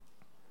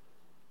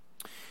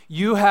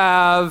You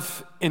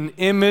have an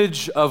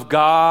image of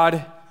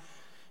God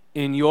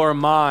in your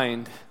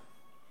mind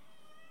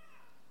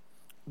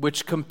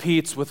which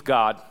competes with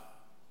God.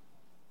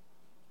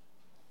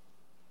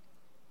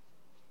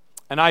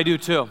 And I do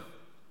too.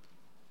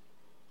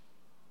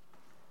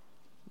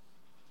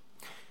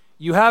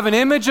 You have an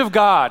image of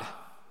God.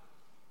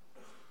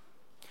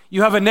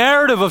 You have a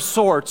narrative of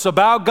sorts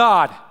about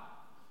God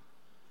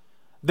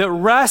that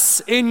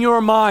rests in your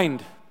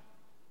mind,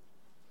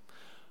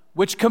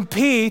 which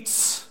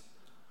competes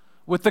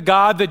with the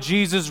God that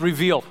Jesus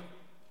revealed.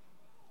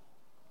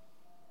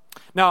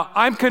 Now,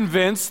 I'm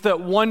convinced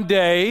that one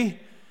day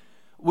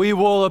we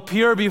will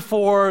appear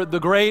before the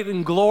great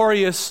and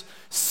glorious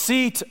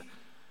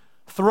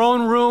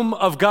throne room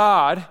of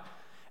God,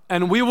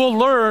 and we will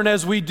learn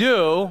as we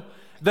do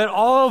that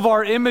all of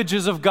our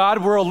images of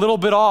God were a little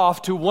bit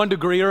off to one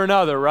degree or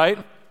another, right?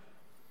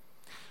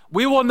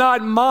 We will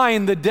not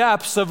mind the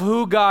depths of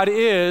who God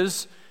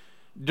is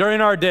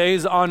during our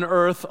days on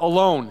earth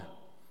alone.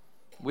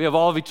 We have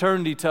all of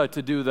eternity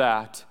to do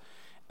that.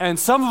 And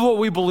some of what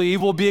we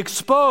believe will be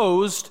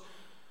exposed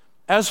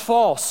as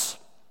false.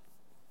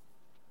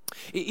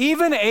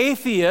 Even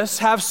atheists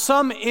have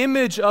some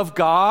image of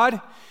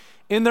God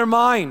in their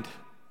mind.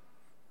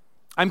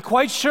 I'm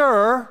quite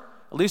sure,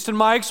 at least in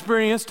my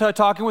experience,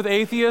 talking with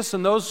atheists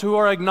and those who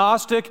are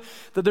agnostic,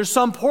 that there's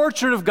some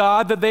portrait of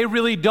God that they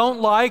really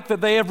don't like,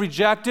 that they have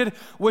rejected,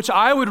 which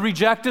I would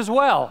reject as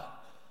well.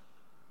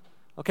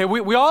 Okay,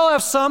 we all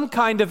have some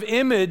kind of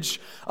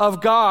image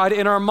of God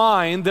in our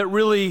mind that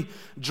really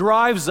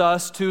drives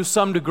us to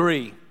some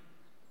degree.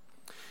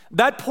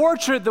 That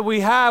portrait that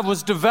we have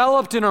was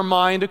developed in our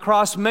mind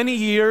across many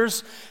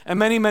years and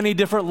many, many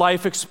different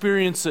life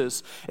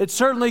experiences. It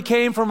certainly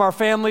came from our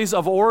families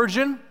of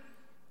origin.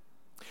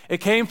 It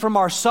came from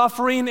our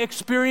suffering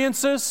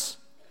experiences.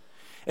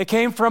 It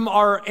came from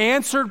our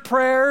answered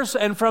prayers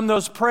and from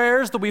those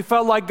prayers that we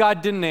felt like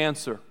God didn't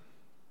answer.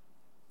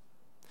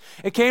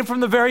 It came from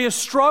the various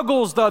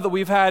struggles, though, that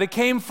we've had. It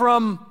came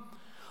from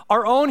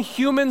our own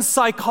human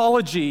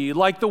psychology,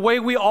 like the way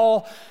we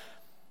all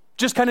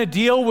just kind of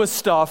deal with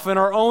stuff in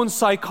our own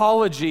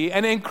psychology.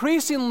 And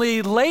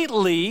increasingly,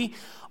 lately,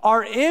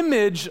 our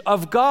image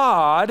of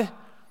God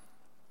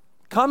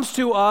comes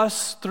to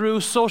us through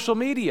social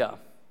media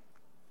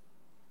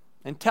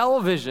and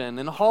television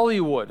and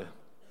Hollywood.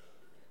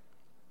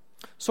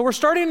 So we're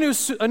starting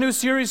a new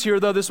series here,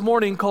 though, this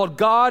morning called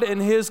God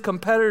and His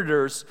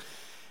Competitors.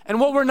 And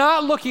what we're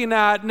not looking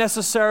at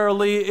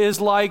necessarily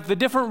is like the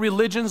different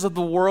religions of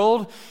the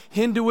world,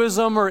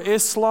 Hinduism or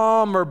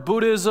Islam or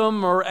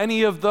Buddhism or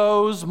any of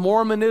those,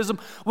 Mormonism.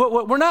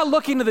 We're not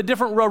looking at the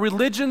different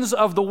religions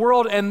of the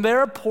world and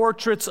their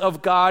portraits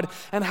of God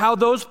and how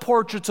those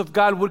portraits of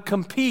God would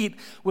compete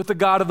with the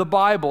God of the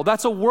Bible.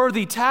 That's a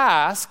worthy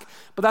task,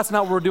 but that's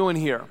not what we're doing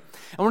here.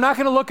 And we're not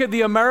going to look at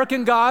the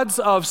American gods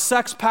of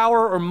sex,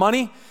 power, or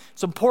money.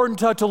 It's important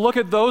to look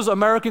at those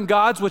American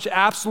gods which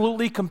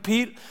absolutely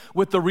compete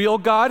with the real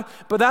God,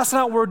 but that's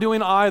not what we're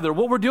doing either.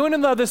 What we're doing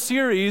in this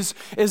series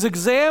is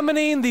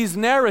examining these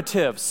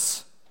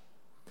narratives,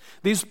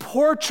 these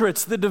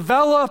portraits that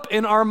develop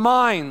in our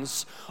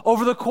minds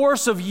over the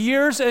course of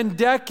years and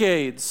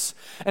decades.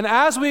 And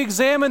as we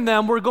examine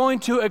them, we're going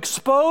to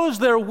expose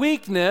their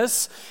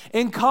weakness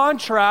in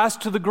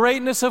contrast to the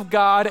greatness of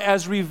God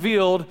as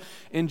revealed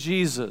in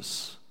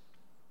Jesus.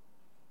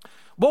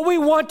 What we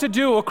want to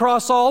do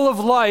across all of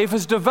life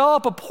is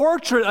develop a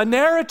portrait, a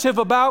narrative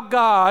about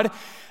God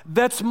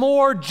that's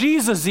more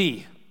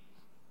Jesus-y.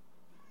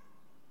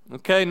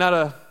 Okay, not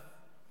a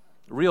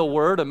real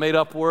word, a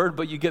made-up word,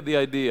 but you get the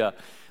idea.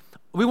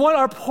 We want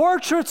our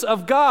portraits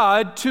of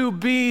God to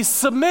be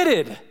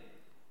submitted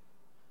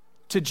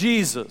to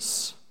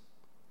Jesus.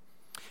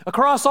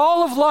 Across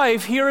all of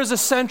life, here is a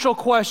central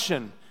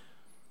question.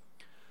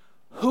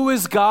 Who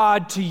is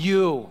God to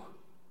you?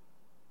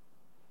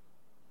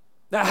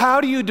 Now,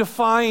 how do you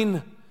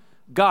define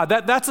God?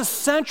 That's a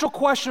central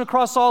question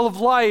across all of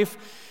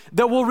life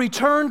that we'll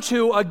return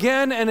to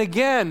again and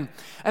again.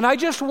 And I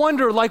just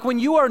wonder, like when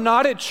you are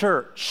not at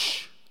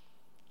church,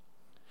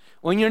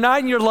 when you're not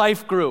in your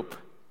life group,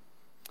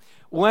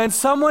 when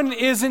someone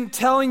isn't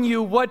telling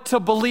you what to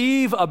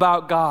believe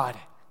about God,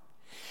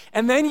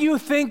 and then you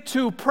think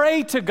to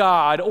pray to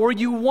God, or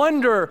you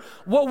wonder,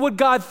 what would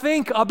God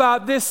think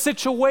about this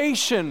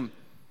situation?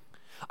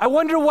 I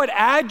wonder what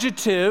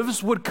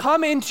adjectives would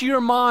come into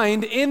your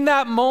mind in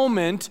that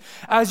moment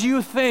as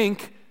you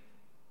think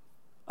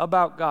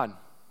about God.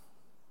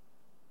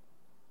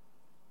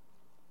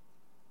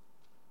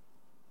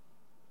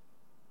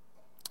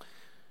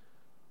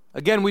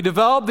 Again, we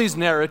develop these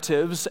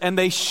narratives and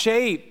they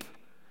shape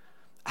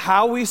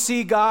how we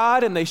see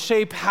God and they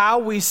shape how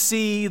we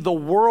see the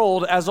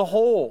world as a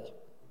whole.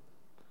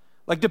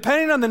 Like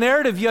depending on the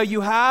narrative you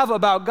have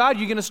about God,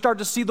 you're going to start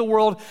to see the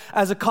world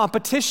as a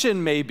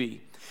competition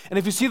maybe. And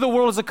if you see the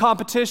world as a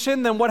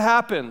competition, then what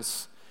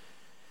happens?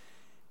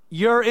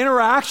 Your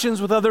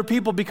interactions with other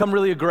people become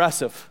really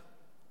aggressive.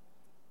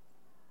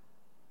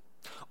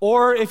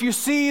 Or if you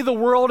see the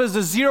world as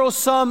a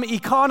zero-sum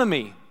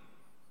economy,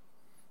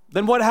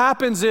 then what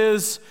happens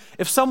is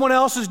if someone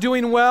else is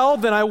doing well,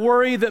 then I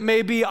worry that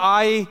maybe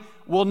I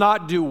will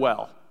not do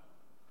well.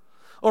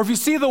 Or if you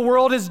see the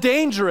world as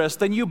dangerous,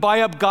 then you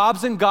buy up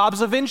gobs and gobs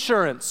of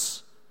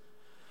insurance.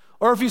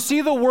 Or if you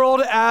see the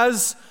world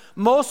as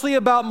mostly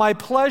about my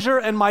pleasure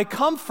and my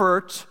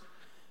comfort,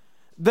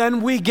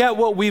 then we get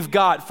what we've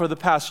got for the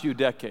past few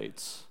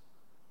decades.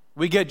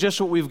 We get just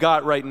what we've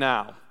got right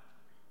now.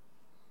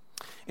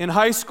 In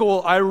high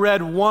school, I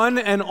read one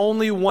and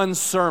only one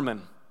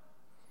sermon.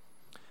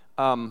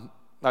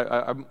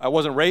 I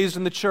wasn't raised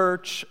in the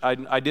church.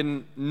 I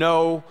didn't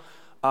know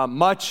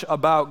much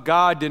about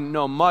God, didn't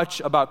know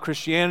much about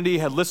Christianity,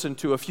 had listened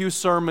to a few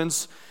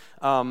sermons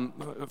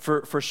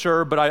for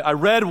sure, but I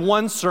read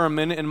one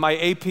sermon in my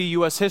AP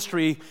U.S.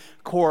 History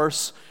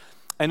course,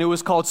 and it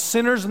was called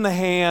Sinners in the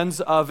Hands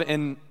of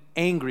an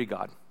Angry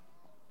God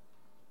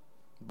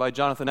by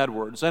Jonathan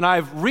Edwards. And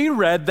I've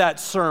reread that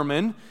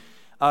sermon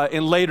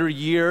in later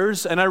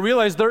years, and I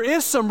realized there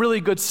is some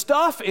really good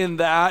stuff in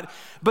that,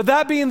 but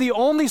that being the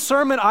only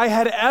sermon I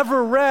had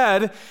ever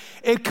read,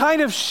 it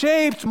kind of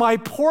shaped my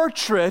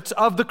portrait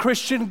of the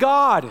Christian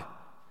God.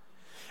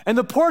 And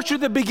the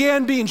portrait that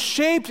began being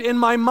shaped in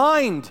my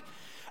mind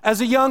as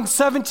a young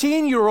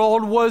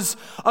 17-year-old was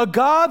a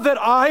God that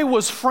I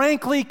was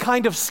frankly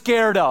kind of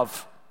scared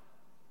of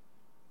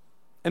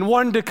and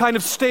wanted to kind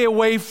of stay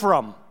away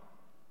from.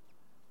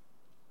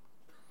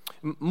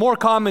 More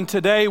common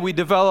today, we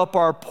develop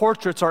our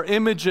portraits, our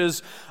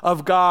images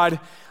of God,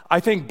 I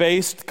think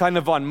based kind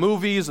of on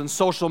movies and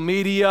social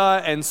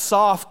media and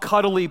soft,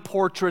 cuddly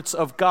portraits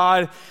of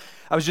God.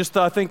 I was just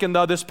thinking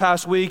this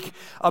past week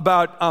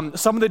about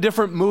some of the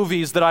different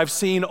movies that I've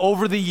seen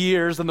over the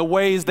years and the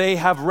ways they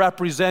have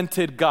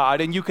represented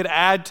God. And you could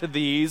add to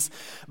these,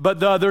 but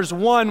there's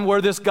one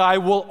where this guy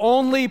will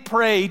only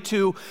pray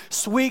to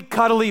sweet,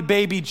 cuddly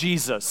baby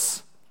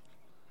Jesus.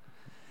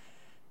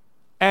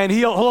 And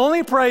he'll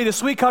only pray to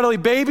sweet, cuddly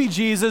baby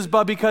Jesus,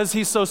 but because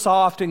he's so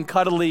soft and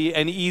cuddly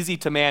and easy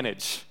to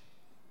manage.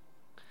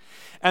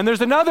 And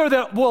there's another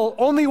that will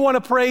only want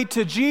to pray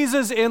to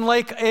Jesus in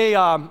like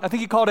I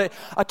think he called it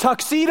a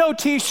tuxedo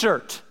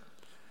t-shirt.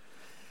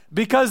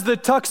 Because the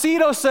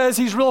tuxedo says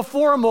he's real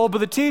formal, but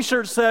the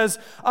t-shirt says,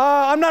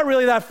 I'm not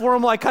really that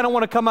formal, I kind of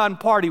want to come out and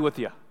party with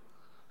you.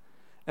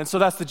 And so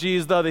that's the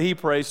Jesus that he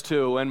prays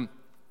to. And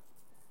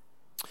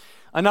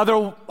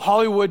another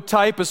Hollywood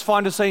type is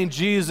fond of saying,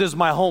 Jesus is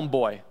my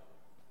homeboy.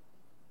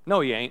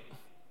 No, he ain't.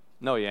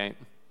 No, he ain't.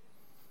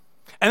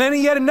 And then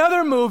yet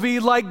another movie,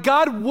 like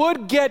God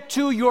would get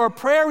to your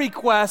prayer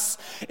requests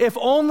if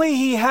only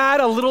he had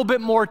a little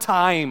bit more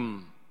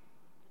time.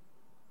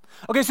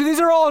 Okay, so these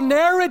are all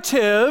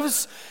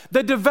narratives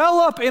that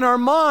develop in our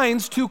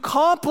minds to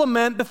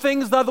complement the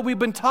things that we've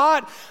been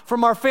taught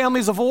from our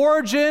families of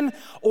origin,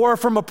 or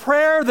from a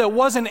prayer that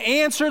wasn't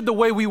answered the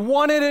way we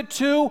wanted it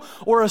to,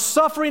 or a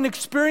suffering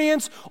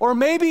experience, or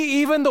maybe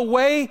even the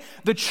way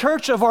the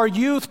church of our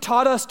youth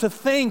taught us to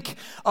think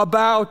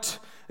about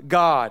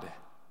God.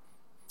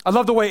 I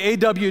love the way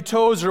A.W.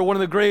 Tozer, one of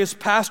the greatest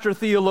pastor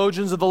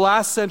theologians of the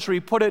last century,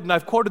 put it, and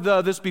I've quoted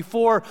this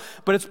before,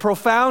 but it's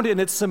profound in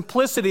its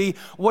simplicity.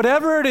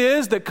 Whatever it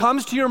is that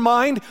comes to your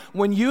mind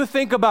when you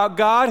think about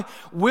God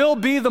will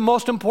be the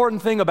most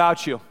important thing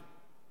about you.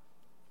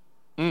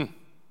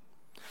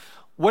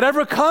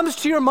 Whatever comes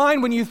to your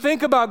mind when you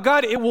think about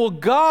God, it will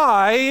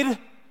guide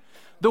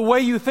the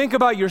way you think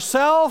about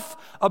yourself,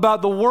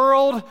 about the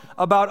world,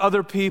 about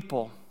other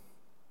people.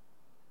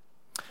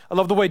 I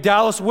love the way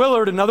Dallas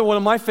Willard, another one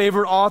of my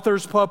favorite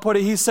authors, put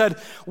it. He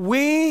said,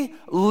 we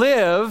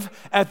live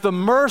at the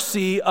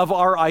mercy of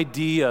our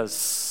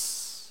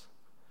ideas.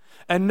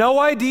 And no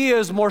idea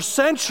is more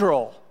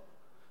central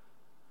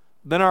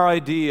than our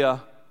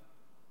idea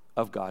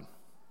of God.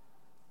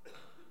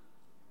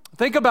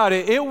 Think about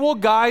it. It will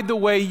guide the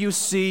way you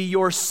see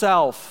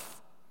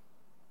yourself.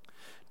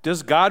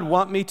 Does God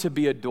want me to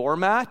be a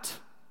doormat?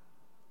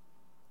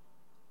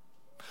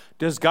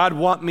 Does God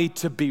want me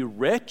to be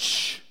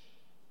rich?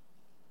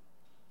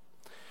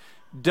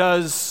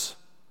 Does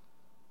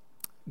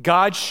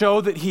God show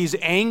that he's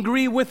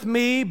angry with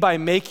me by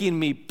making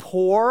me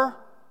poor?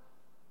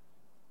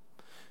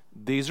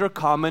 These are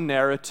common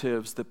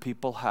narratives that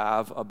people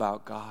have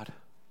about God.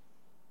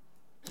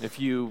 If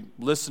you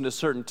listen to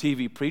certain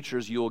TV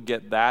preachers, you'll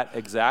get that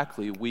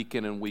exactly week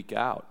in and week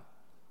out.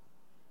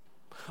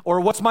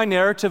 Or what's my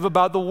narrative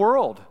about the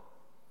world?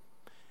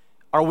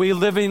 Are we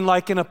living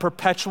like in a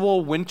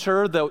perpetual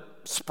winter that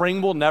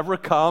spring will never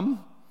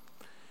come?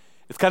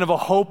 It's kind of a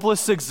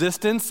hopeless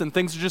existence and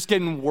things are just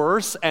getting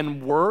worse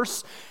and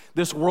worse.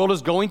 This world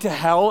is going to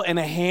hell in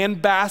a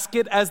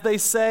handbasket, as they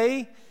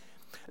say.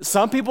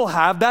 Some people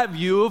have that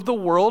view of the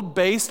world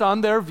based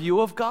on their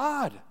view of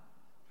God.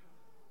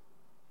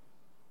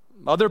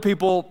 Other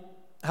people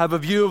have a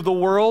view of the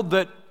world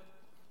that,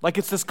 like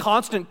it's this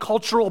constant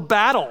cultural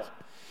battle.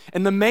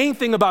 And the main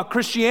thing about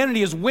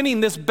Christianity is winning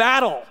this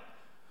battle.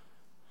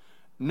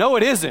 No,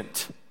 it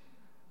isn't.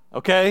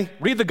 Okay?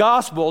 Read the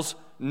Gospels.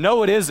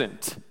 No, it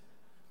isn't.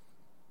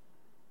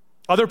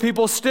 Other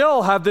people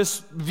still have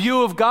this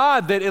view of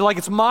God that like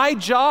it's my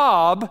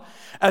job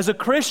as a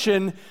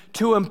Christian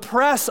to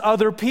impress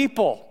other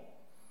people.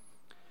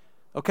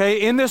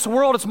 Okay, in this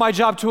world, it's my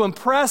job to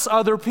impress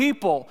other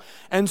people.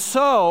 And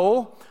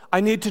so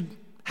I need to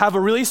have a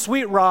really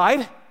sweet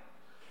ride,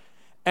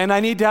 and I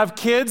need to have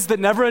kids that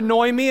never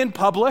annoy me in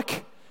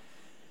public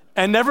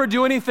and never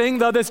do anything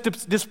that's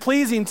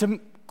displeasing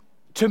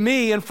to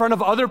me in front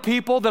of other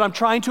people that I'm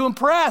trying to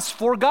impress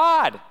for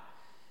God.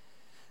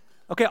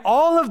 Okay,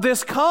 all of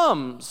this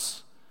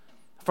comes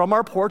from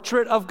our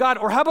portrait of God.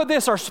 Or how about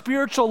this, our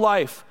spiritual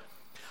life?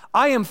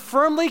 I am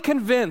firmly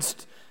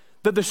convinced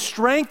that the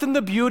strength and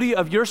the beauty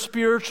of your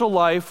spiritual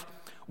life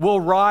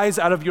will rise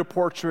out of your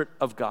portrait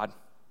of God.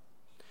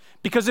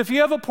 Because if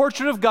you have a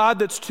portrait of God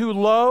that's too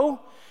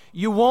low,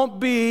 you won't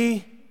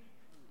be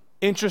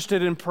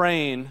interested in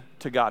praying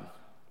to God.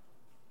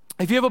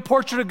 If you have a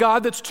portrait of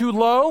God that's too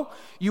low,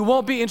 you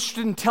won't be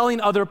interested in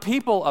telling other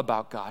people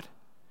about God.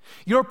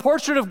 Your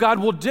portrait of God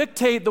will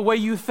dictate the way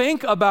you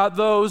think about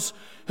those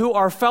who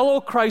are fellow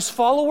Christ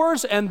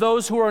followers and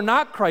those who are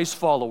not Christ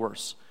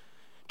followers.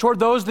 Toward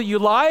those that you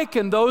like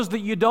and those that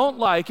you don't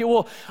like. It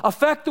will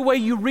affect the way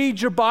you read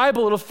your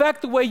Bible. It'll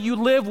affect the way you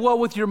live well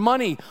with your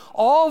money.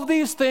 All of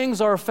these things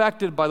are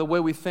affected by the way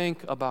we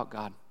think about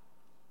God.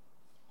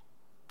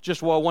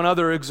 Just one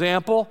other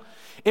example.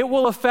 It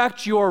will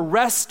affect your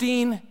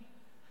resting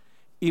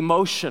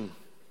emotion.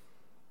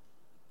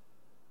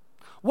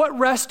 What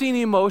resting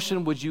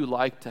emotion would you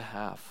like to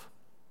have?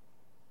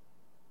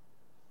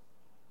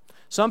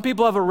 Some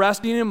people have a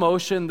resting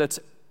emotion that's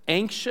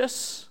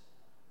anxious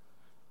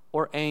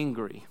or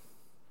angry.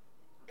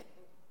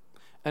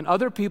 And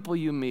other people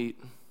you meet,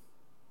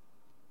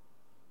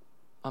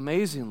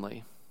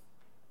 amazingly,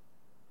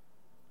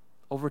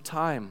 over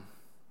time,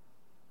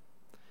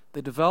 they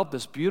develop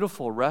this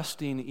beautiful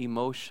resting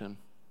emotion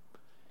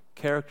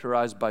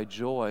characterized by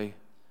joy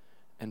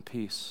and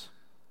peace.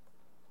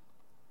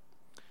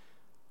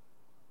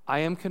 I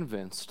am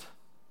convinced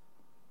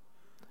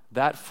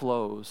that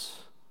flows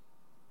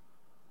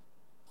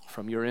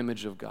from your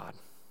image of God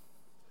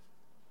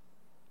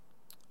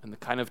and the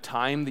kind of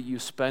time that you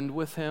spend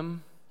with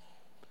Him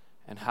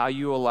and how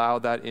you allow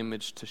that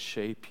image to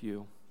shape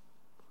you.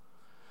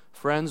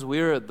 Friends,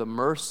 we're at the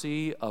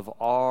mercy of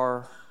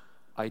our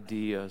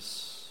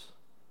ideas.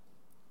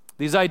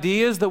 These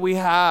ideas that we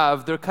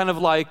have, they're kind of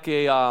like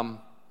a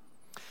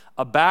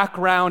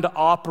background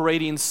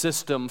operating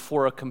system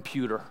for a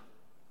computer.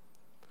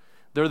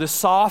 They're the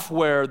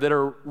software that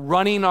are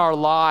running our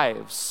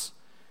lives.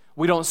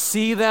 We don't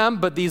see them,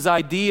 but these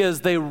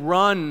ideas, they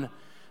run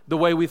the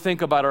way we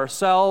think about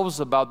ourselves,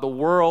 about the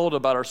world,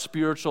 about our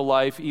spiritual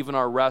life, even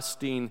our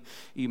resting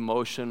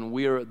emotion.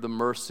 We are at the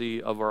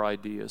mercy of our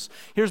ideas.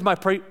 Here's my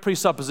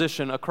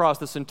presupposition across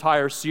this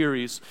entire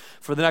series.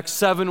 For the next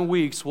 7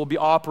 weeks, we'll be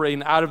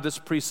operating out of this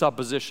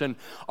presupposition.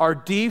 Our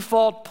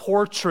default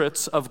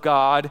portraits of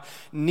God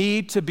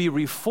need to be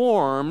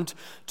reformed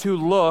to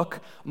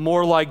look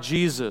more like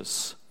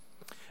Jesus.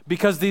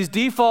 Because these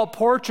default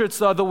portraits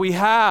that we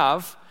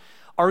have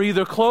are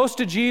either close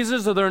to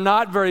Jesus or they're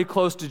not very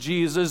close to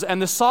Jesus.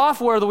 And the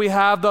software that we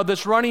have, though,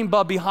 that's running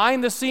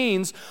behind the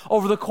scenes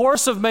over the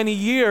course of many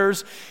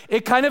years,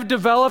 it kind of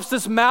develops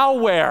this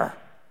malware,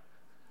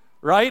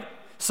 right?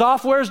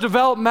 Softwares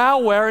develop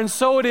malware, and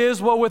so it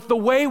is with the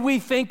way we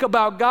think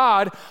about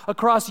God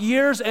across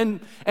years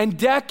and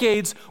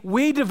decades.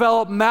 We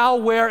develop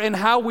malware in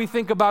how we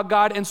think about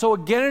God, and so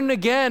again and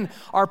again,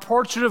 our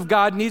portrait of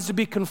God needs to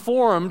be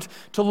conformed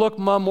to look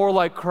more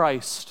like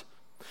Christ.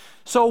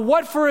 So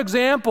what, for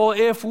example,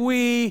 if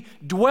we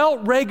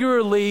dwelt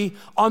regularly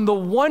on the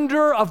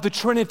wonder of the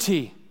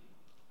Trinity?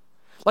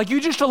 Like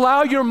you just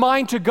allow your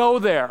mind to go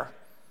there.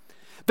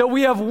 That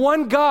we have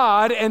one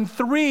God and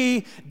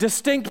three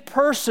distinct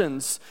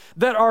persons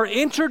that are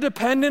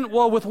interdependent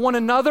with one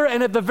another,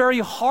 and at the very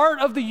heart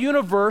of the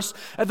universe,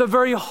 at the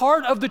very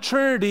heart of the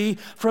Trinity,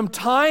 from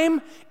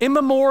time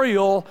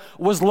immemorial,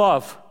 was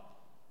love.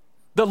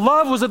 That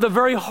love was at the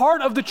very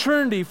heart of the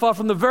Trinity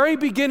from the very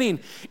beginning.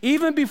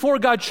 Even before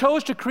God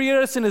chose to create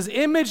us in His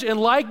image and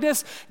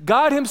likeness,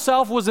 God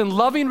Himself was in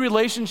loving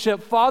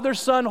relationship, Father,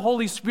 Son,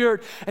 Holy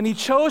Spirit, and He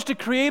chose to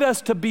create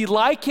us to be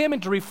like Him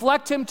and to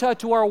reflect Him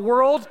to our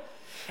world.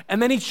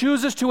 And then He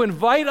chooses to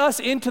invite us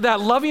into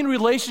that loving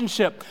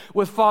relationship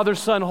with Father,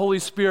 Son, Holy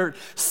Spirit,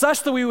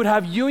 such that we would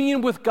have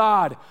union with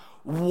God.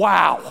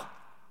 Wow.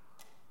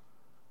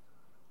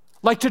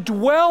 Like to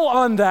dwell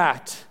on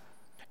that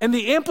and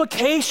the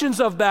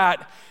implications of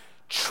that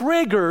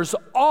triggers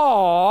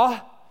awe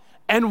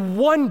and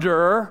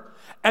wonder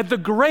at the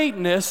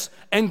greatness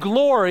and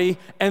glory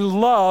and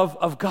love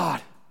of God.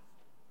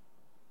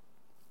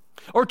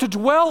 Or to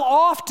dwell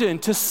often,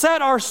 to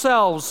set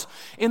ourselves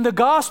in the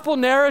gospel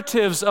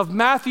narratives of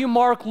Matthew,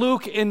 Mark,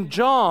 Luke, and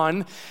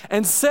John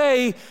and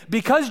say,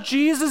 because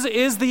Jesus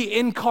is the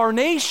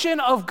incarnation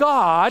of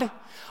God,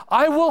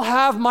 I will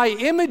have my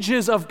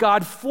images of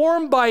God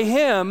formed by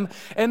Him,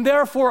 and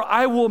therefore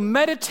I will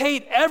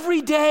meditate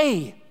every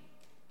day.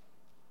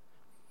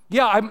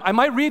 Yeah, I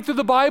might read through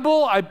the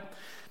Bible.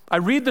 I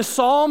read the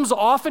Psalms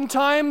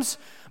oftentimes,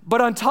 but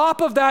on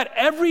top of that,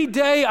 every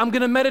day I'm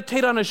going to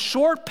meditate on a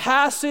short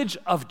passage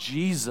of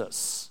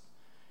Jesus.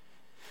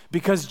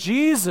 Because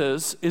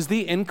Jesus is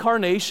the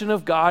incarnation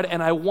of God,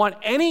 and I want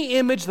any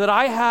image that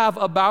I have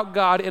about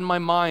God in my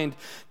mind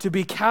to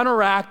be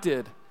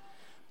counteracted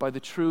by the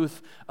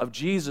truth of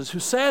Jesus, who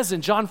says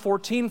in John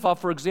 14,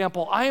 for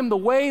example, I am the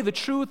way, the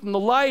truth, and the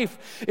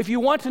life. If you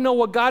want to know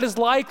what God is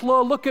like,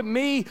 look at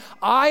me.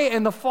 I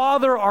and the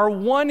Father are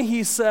one,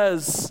 he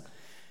says.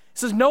 He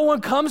says, no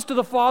one comes to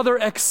the Father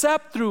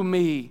except through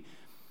me.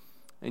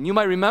 And you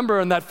might remember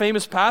in that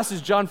famous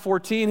passage, John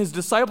 14, his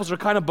disciples are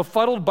kind of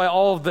befuddled by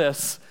all of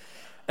this.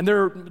 And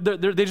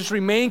they just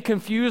remain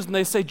confused, and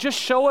they say, just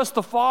show us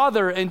the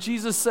Father. And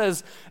Jesus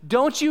says,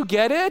 don't you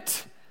get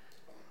it?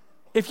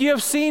 If you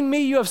have seen me,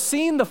 you have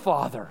seen the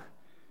Father.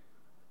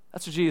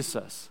 That's what Jesus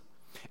says.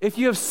 If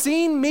you have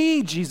seen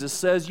me, Jesus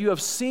says, you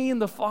have seen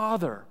the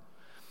Father.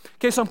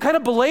 Okay, so I'm kind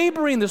of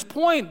belaboring this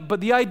point,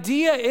 but the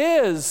idea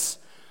is,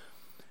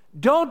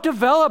 don't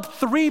develop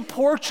three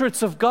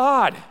portraits of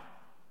God.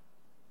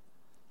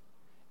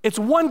 It's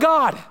one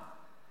God.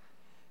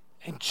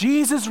 And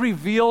Jesus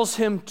reveals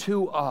him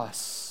to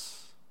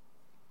us.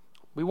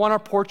 We want our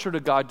portrait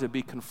of God to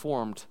be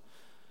conformed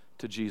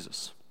to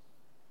Jesus.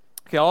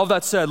 Okay, all of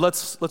that said,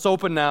 let's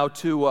open now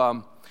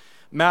to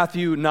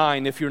Matthew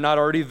 9. If you're not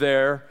already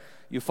there,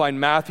 you find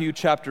Matthew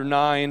chapter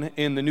 9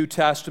 in the New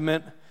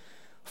Testament,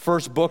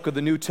 first book of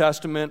the New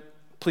Testament.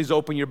 Please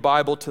open your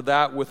Bible to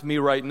that with me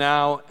right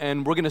now.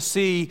 And we're going to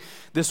see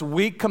this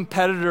weak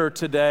competitor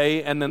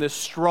today and then this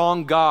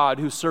strong God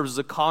who serves as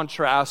a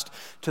contrast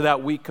to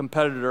that weak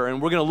competitor.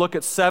 And we're going to look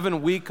at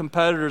 7 weak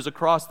competitors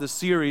across this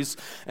series.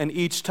 And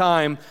each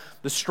time,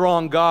 the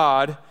strong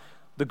God,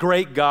 the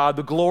great God,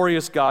 the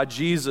glorious God,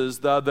 Jesus,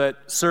 that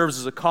serves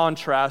as a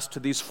contrast to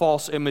these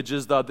false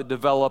images that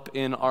develop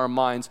in our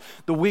minds.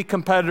 The weak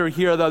competitor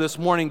here this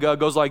morning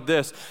goes like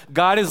this.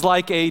 God is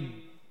like a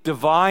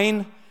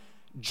divine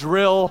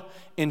drill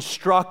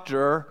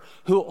instructor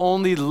who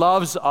only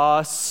loves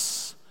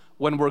us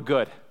when we're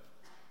good.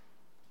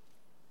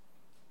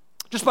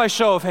 Just by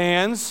show of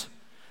hands,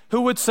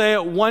 who would say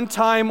at one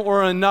time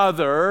or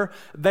another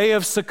they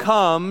have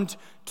succumbed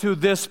to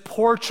this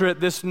portrait,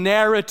 this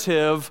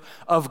narrative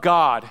of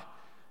God?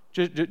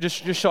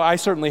 Just show, I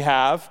certainly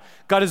have.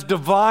 God is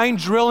divine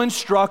drill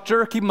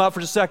instructor. Keep him up for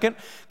a second.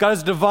 God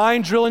is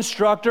divine drill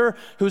instructor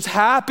who's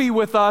happy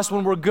with us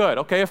when we're good.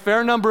 Okay, a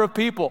fair number of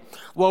people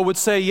would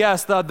say,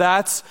 yes,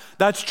 that's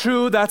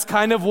true. That's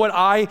kind of what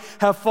I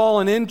have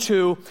fallen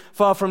into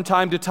from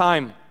time to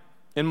time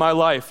in my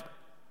life.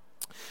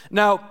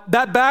 Now,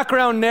 that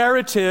background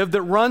narrative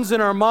that runs in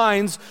our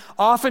minds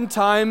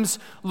oftentimes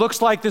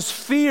looks like this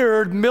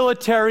feared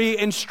military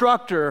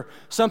instructor,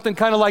 something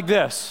kind of like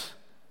this.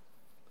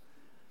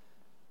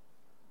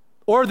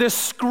 Or this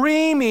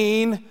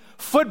screaming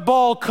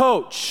football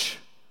coach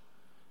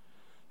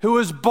who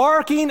is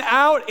barking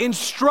out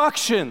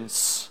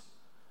instructions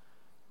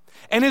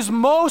and is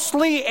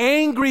mostly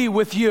angry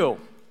with you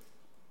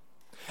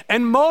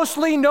and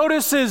mostly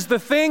notices the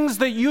things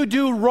that you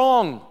do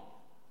wrong.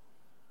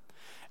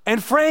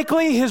 And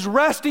frankly, his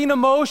resting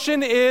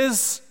emotion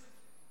is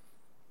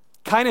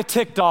kind of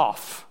ticked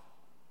off.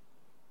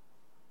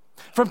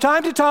 From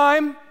time to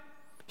time,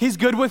 he's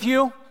good with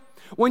you.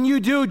 When you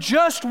do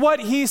just what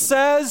he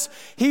says,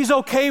 he's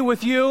okay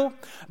with you,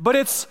 but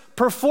it's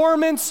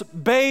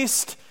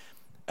performance-based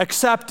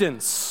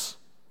acceptance.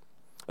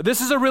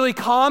 This is a really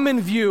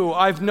common view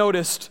I've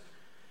noticed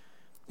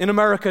in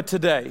America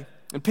today.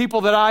 And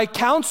people that I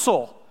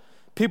counsel,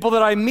 people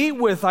that I meet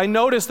with, I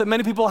notice that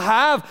many people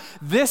have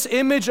this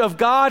image of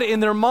God in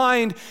their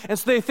mind, and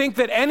so they think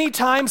that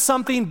anytime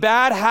something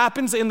bad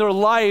happens in their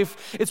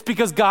life, it's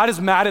because God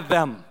is mad at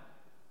them.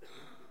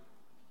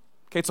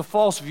 Okay, it's a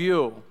false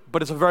view,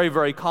 but it's a very,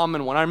 very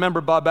common one. I remember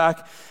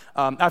back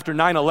after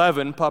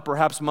 9/11,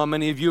 perhaps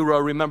many of you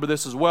remember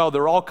this as well.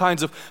 There were all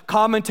kinds of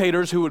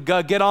commentators who would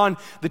get on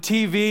the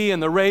TV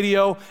and the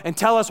radio and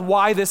tell us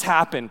why this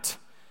happened.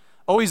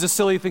 Always a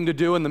silly thing to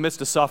do in the midst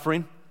of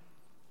suffering.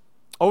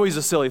 Always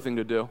a silly thing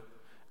to do.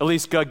 At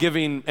least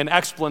giving an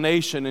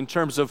explanation in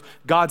terms of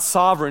God's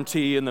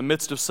sovereignty in the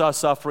midst of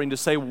suffering to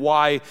say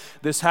why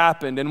this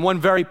happened. And one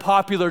very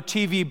popular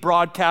TV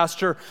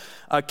broadcaster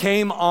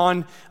came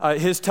on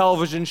his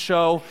television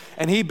show,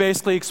 and he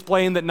basically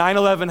explained that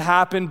 9/11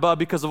 happened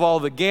because of all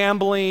the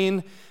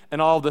gambling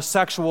and all the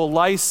sexual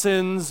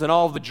license and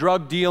all the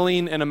drug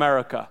dealing in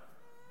America.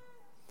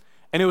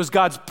 And it was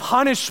God's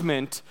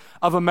punishment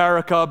of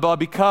America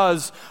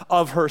because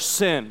of her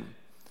sin.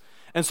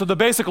 And so the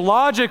basic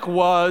logic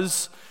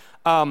was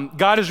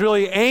God is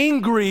really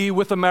angry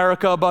with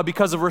America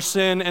because of her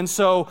sin, and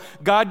so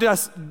God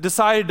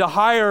decided to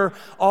hire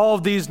all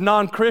of these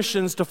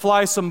non-Christians to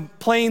fly some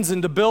planes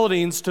into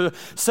buildings to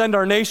send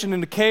our nation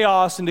into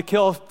chaos and to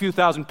kill a few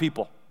thousand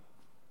people.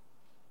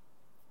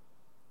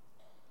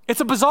 It's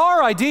a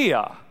bizarre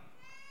idea,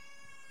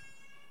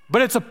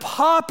 but it's a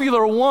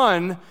popular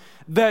one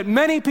that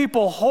many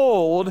people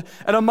hold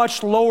at a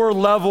much lower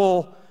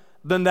level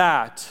than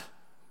that.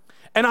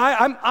 And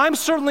I'm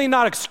certainly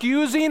not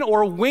excusing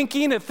or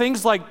winking at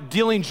things like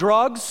dealing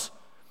drugs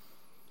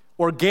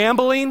or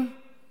gambling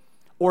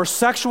or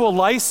sexual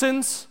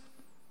license.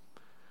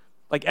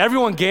 Like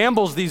everyone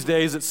gambles these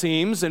days, it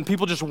seems, and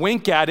people just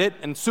wink at it.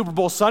 And Super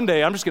Bowl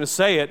Sunday, I'm just going to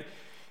say it,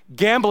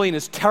 gambling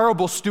is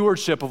terrible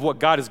stewardship of what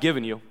God has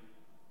given you.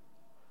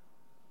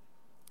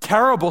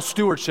 Terrible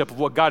stewardship of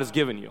what God has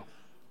given you.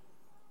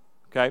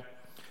 Okay?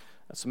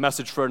 That's a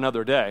message for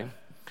another day.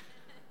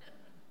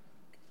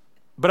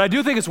 But I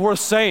do think it's worth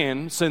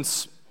saying,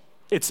 since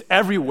it's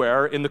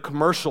everywhere in the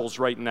commercials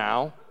right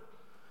now.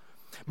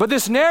 But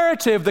this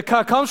narrative that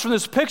comes from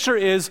this picture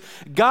is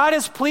God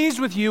is pleased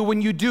with you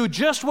when you do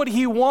just what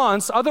he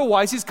wants,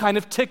 otherwise he's kind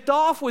of ticked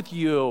off with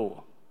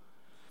you.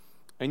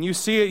 And you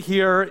see it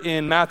here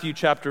in Matthew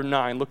chapter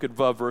 9. Look at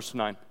verse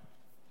 9.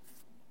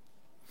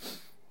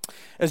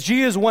 As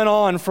Jesus went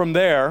on from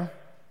there,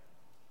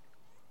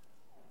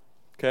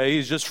 okay,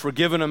 he's just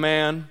forgiven a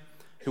man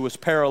who was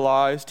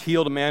paralyzed,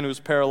 healed a man who was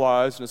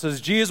paralyzed. And it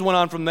says, Jesus went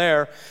on from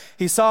there.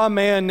 He saw a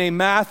man named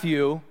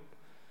Matthew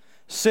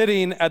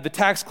sitting at the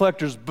tax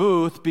collector's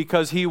booth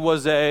because he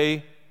was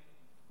a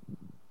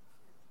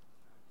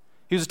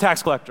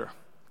tax collector,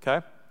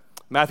 okay?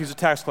 Matthew's a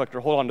tax collector.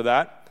 Hold on to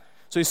that.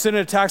 So he's sitting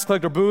at a tax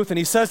collector booth, and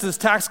he says to this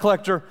tax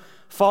collector,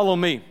 "Follow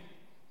me."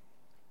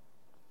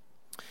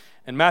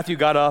 And Matthew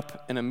got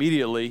up, and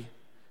immediately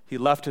he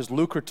left his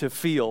lucrative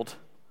field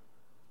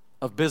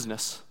of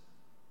business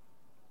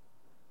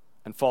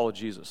and followed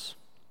Jesus.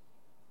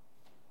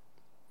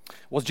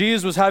 Well,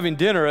 Jesus was having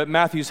dinner at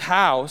Matthew's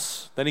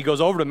house. Then he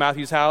goes over to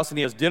Matthew's house and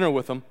he has dinner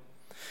with him.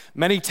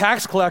 Many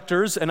tax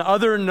collectors and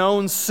other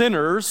known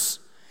sinners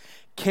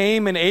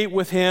came and ate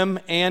with him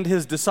and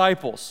his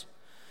disciples.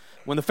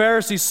 When the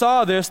Pharisees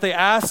saw this, they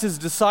asked his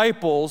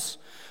disciples,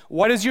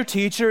 "Why does your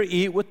teacher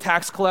eat with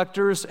tax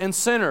collectors and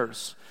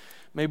sinners?"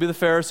 Maybe the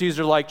Pharisees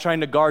are like trying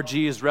to guard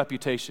Jesus'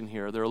 reputation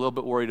here. They're a little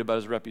bit worried about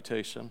his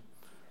reputation.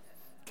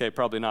 Okay,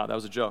 probably not. That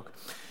was a joke.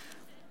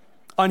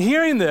 On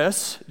hearing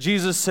this,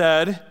 Jesus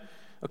said,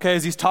 okay,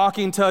 as he's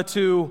talking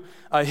to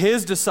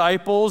his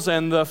disciples,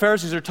 and the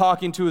Pharisees are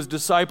talking to his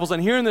disciples, on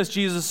hearing this,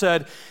 Jesus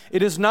said,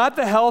 "It is not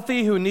the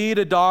healthy who need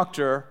a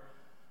doctor,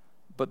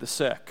 but the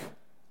sick.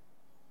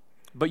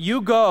 But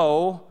you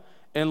go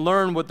and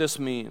learn what this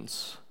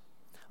means.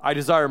 I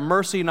desire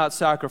mercy, not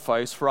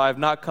sacrifice, for I have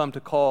not come to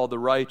call the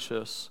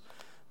righteous,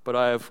 but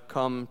I have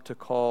come to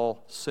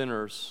call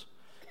sinners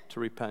to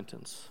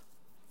repentance."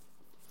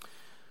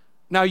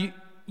 Now,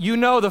 you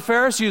know the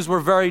Pharisees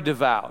were very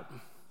devout.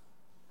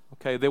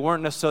 Okay, they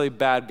weren't necessarily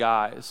bad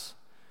guys.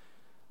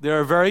 They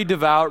were very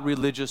devout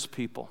religious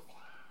people.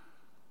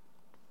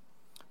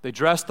 They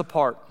dressed the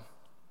part.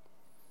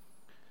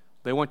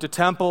 They went to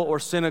temple or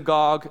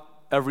synagogue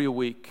every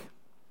week.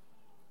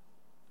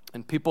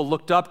 And people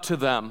looked up to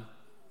them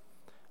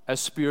as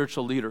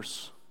spiritual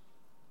leaders.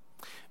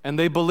 And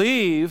they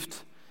believed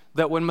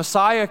that when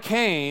Messiah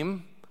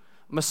came,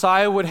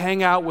 Messiah would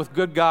hang out with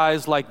good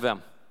guys like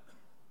them.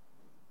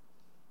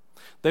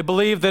 They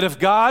believed that if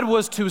God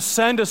was to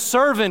send a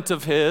servant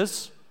of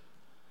his,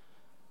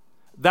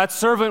 that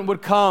servant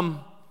would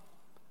come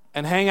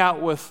and hang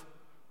out with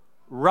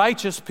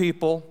righteous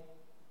people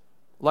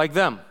like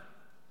them.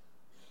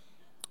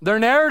 Their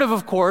narrative,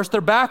 of course,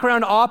 their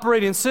background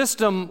operating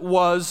system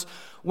was,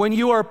 when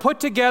you are put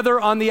together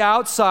on the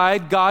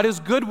outside, God is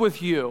good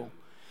with you.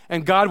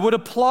 And God would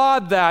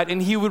applaud that,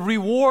 and he would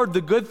reward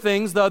the good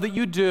things, though, that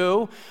you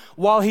do,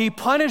 while he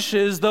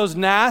punishes those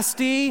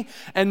nasty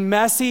and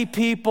messy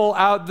people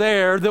out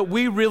there that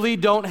we really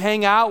don't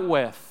hang out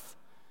with.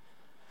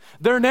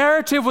 Their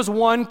narrative was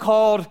one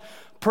called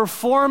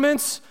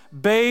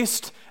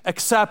performance-based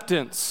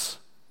acceptance.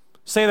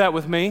 Say that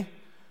with me.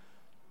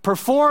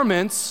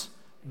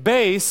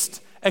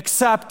 Performance-based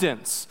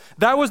acceptance.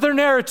 That was their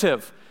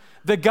narrative.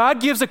 That God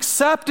gives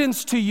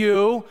acceptance to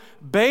you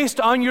based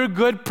on your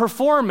good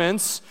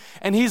performance,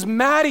 and he's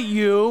mad at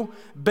you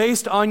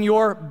based on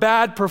your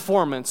bad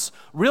performance.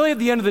 Really, at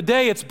the end of the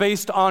day, it's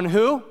based on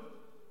who?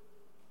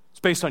 It's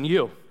based on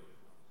you.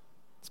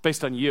 It's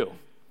based on you.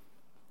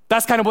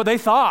 That's kind of what they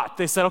thought.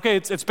 They said, okay,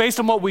 it's based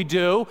on what we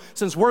do.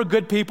 Since we're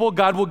good people,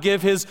 God will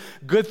give his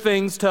good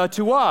things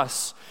to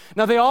us.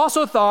 Now, they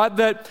also thought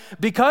that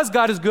because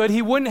God is good,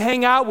 he wouldn't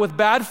hang out with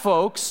bad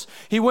folks.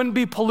 He wouldn't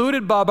be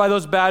polluted by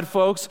those bad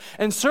folks,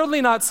 and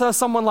certainly not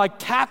someone like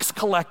tax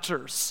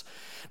collectors.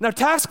 Now,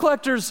 tax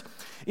collectors,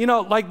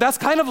 that's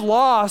kind of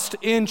lost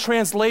in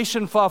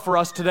translation for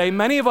us today.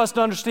 Many of us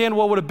don't understand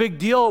what a big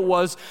deal it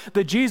was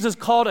that Jesus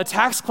called a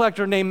tax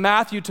collector named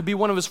Matthew to be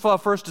one of his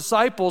first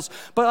disciples,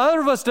 but other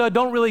of us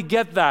don't really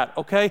get that,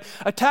 okay?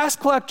 A tax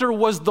collector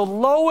was the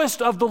lowest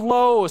of the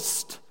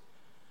lowest.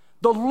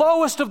 The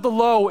lowest of the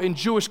low in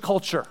Jewish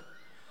culture,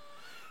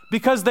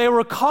 because they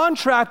were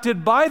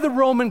contracted by the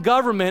Roman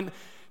government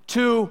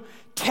to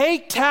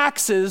take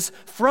taxes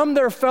from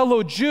their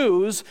fellow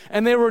Jews,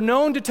 and they were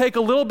known to take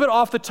a little bit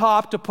off the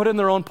top to put in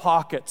their own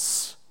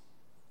pockets.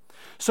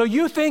 So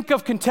you think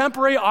of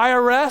contemporary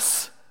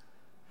IRS,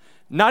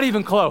 not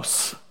even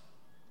close.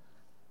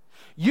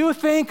 You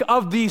think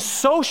of the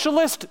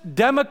socialist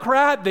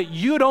Democrat that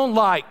you don't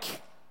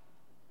like.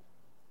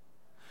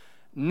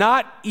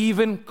 Not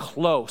even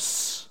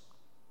close.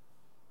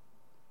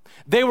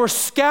 They were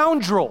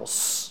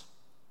scoundrels.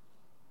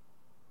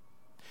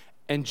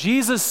 And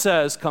Jesus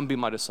says, come be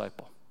my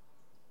disciple.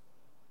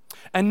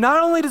 And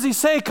not only does he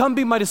say, come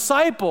be my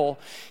disciple,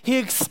 he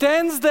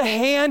extends the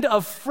hand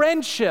of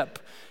friendship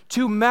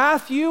to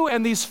Matthew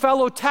and these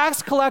fellow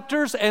tax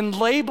collectors and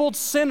labeled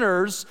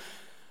sinners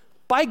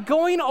by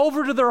going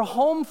over to their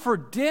home for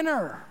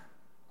dinner.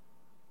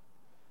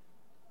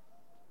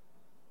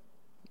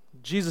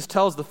 Jesus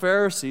tells the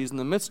Pharisees in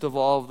the midst of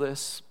all of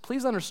this,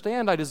 please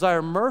understand, I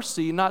desire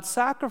mercy, not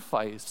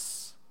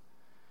sacrifice.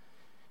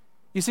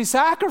 You see,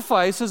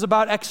 sacrifice is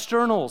about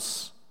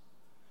externals,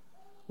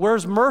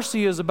 whereas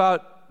mercy is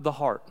about the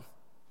heart.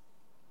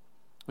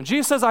 When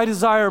Jesus says, I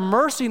desire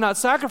mercy, not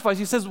sacrifice,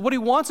 he says what he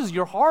wants is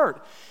your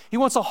heart. He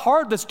wants a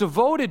heart that's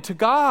devoted to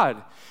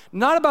God,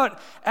 not about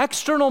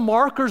external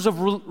markers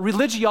of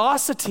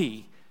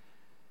religiosity,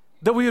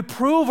 that we would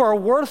prove our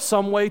worth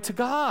some way to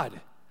God.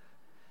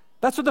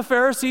 That's what the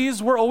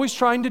Pharisees were always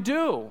trying to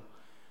do.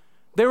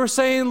 They were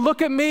saying,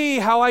 look at me,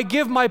 how I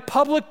give my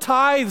public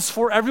tithes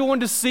for everyone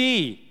to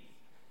see.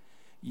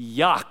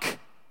 Yuck.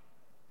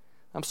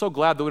 I'm so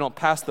glad that we don't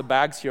pass the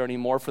bags here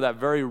anymore for that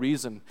very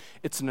reason.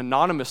 It's an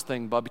anonymous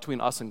thing, but between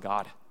us and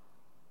God.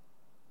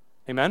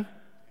 Amen?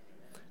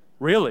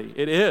 Really,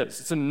 it is.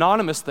 It's an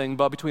anonymous thing,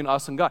 but between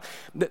us and God.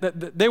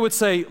 They would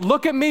say,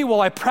 look at me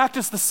while I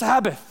practice the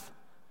Sabbath.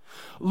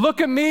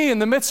 Look at me in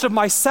the midst of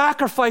my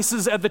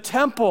sacrifices at the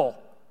temple.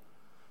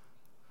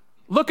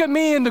 Look at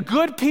me and the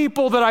good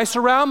people that I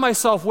surround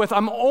myself with.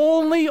 I'm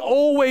only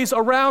always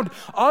around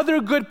other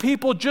good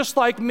people just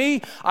like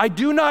me. I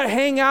do not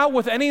hang out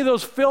with any of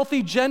those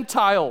filthy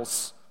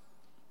Gentiles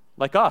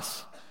like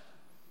us.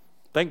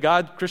 Thank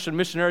God Christian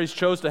missionaries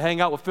chose to hang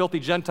out with filthy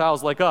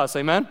Gentiles like us.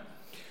 Amen?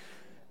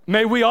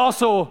 May we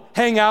also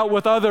hang out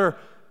with other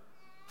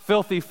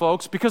filthy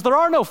folks, because there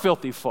are no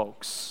filthy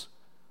folks.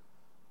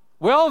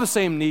 We all have the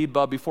same need,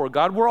 but before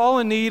God, we're all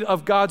in need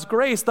of God's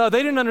grace. They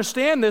didn't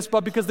understand this,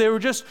 but because they were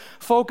just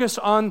focused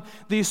on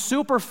these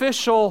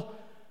superficial,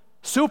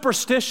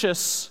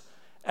 superstitious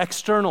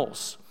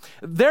externals.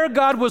 Their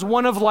God was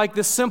one of like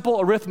this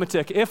simple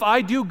arithmetic. If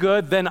I do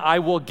good, then I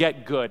will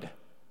get good.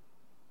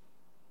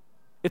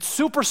 It's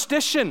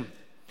superstition.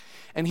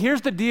 And here's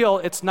the deal,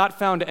 it's not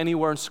found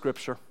anywhere in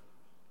Scripture.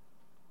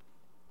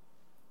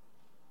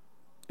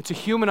 It's a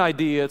human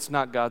idea, it's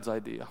not God's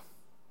idea.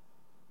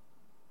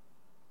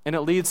 And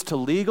it leads to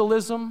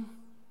legalism.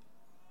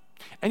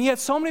 And yet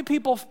so many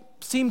people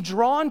seem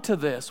drawn to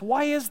this.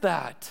 Why is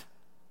that?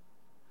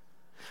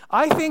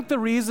 I think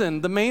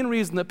the main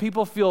reason that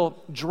people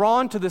feel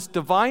drawn to this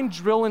divine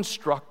drill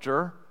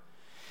instructor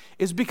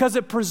is because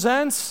it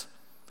presents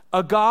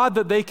a God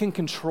that they can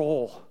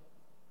control.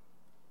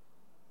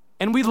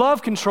 And we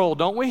love control,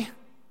 don't we?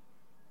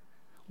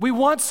 We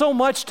want so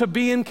much to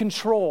be in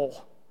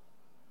control.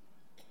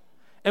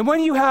 And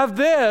when you have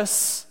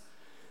this,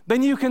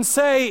 then you can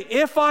say,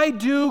 if I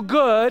do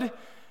good,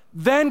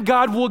 then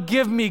God will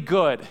give me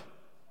good.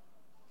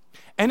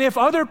 And if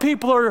other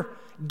people are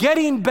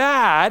getting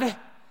bad,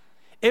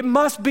 it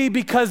must be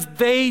because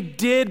they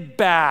did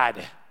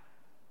bad.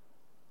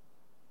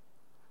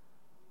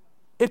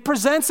 It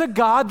presents a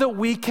God that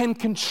we can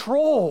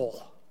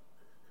control.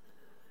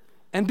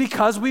 And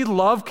because we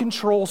love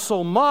control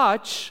so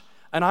much,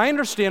 and I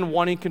understand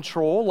wanting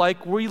control,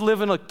 like we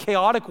live in a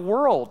chaotic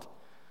world.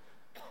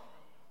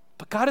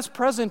 But God is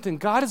present, and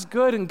God is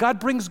good, and God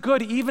brings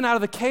good even out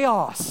of the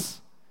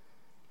chaos.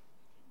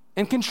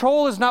 And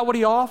control is not what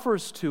he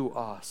offers to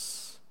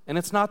us. And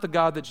it's not the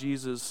God that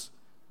Jesus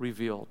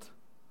revealed.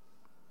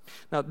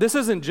 Now, this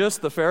isn't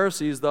just the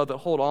Pharisees, though, that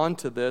hold on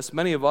to this.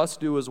 Many of us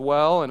do as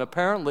well, and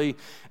apparently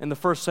in the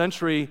first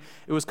century,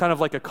 it was kind of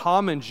like a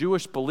common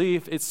Jewish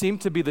belief. It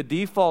seemed to be the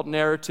default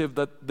narrative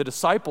that the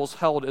disciples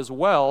held as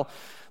well.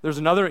 There's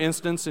another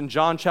instance in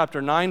John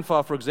chapter 9,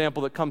 for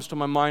example, that comes to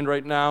my mind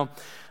right now.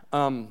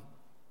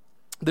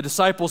 The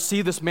disciples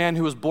see this man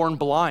who was born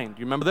blind.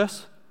 Do you remember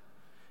this?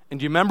 And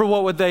do you remember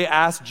what would they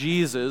ask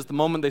Jesus the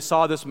moment they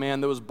saw this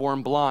man that was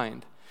born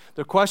blind?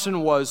 Their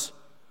question was,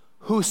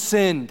 who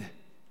sinned?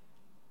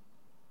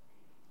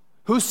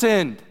 Who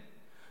sinned?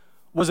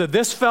 Was it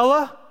this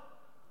fella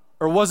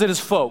or was it his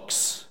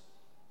folks?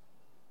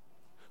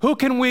 Who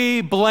can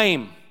we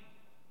blame?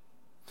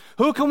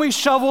 Who can we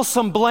shovel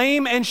some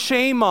blame and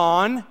shame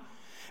on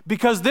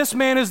because this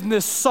man is in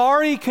this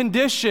sorry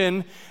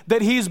condition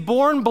that he's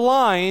born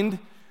blind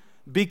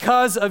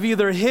because of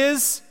either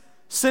his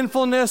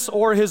sinfulness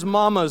or his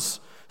mama's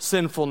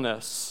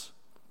sinfulness?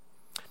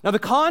 Now, the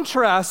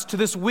contrast to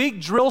this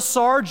weak drill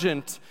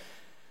sergeant,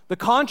 the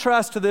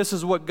contrast to this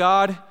is what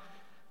God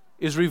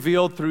is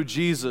revealed through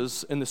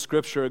Jesus in the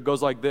Scripture. It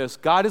goes like this: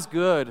 God is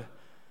good,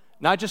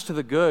 not just to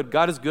the good,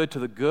 God is good to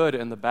the good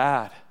and the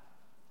bad.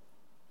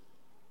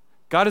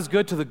 God is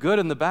good to the good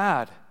and the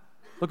bad.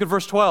 Look at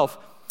verse 12.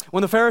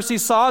 When the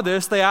Pharisees saw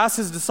this, they asked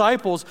his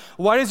disciples,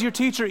 why does your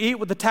teacher eat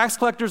with the tax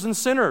collectors and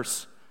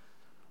sinners?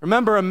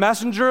 Remember, a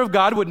messenger of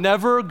God would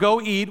never go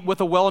eat with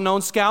a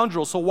well-known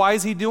scoundrel. So why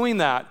is he doing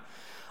that?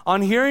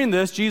 On hearing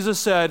this, Jesus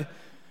said,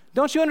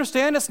 don't you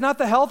understand? It's not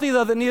the healthy,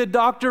 though, that need a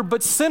doctor,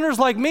 but sinners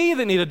like me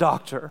that need a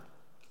doctor.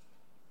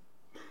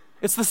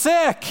 It's the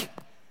sick.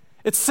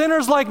 It's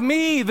sinners like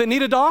me that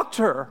need a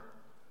doctor.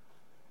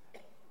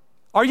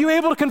 Are you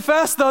able to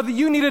confess, though, that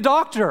you need a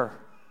doctor?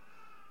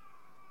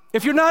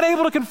 If you're not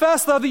able to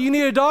confess, though, that you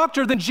need a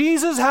doctor, then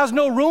Jesus has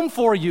no room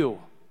for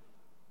you.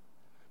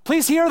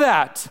 Please hear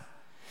that.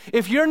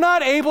 If you're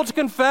not able to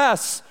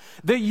confess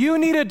that you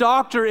need a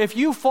doctor, if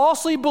you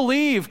falsely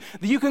believe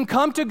that you can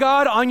come to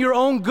God on your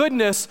own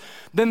goodness,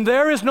 then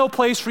there is no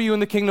place for you in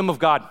the kingdom of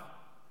God.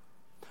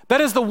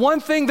 That is the one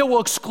thing that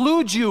will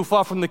exclude you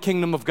from the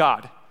kingdom of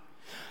God.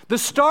 The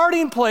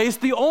starting place,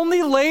 the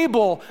only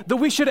label that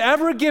we should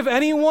ever give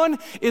anyone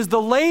is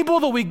the label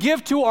that we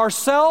give to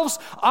ourselves.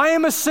 I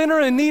am a sinner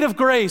in need of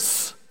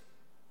grace.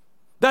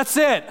 That's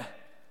it.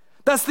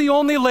 That's the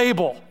only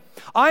label.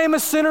 I am a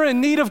sinner in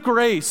need of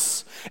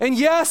grace. And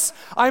yes,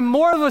 I'm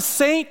more of a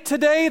saint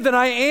today than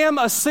I am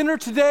a sinner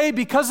today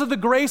because of the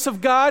grace of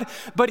God.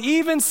 But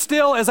even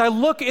still, as I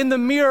look in the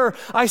mirror,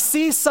 I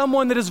see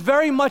someone that is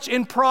very much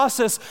in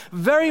process,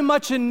 very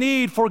much in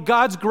need for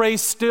God's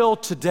grace still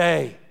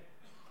today.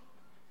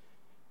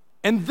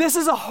 And this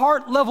is a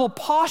heart-level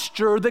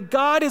posture that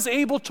God is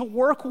able to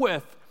work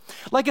with.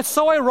 Like, it's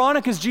so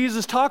ironic as Jesus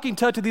is talking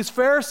to these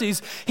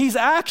Pharisees, he's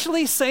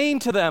actually saying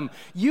to them,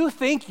 you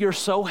think you're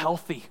so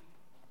healthy.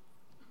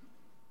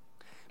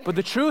 But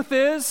the truth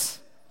is,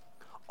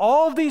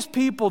 all of these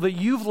people that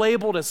you've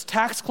labeled as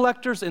tax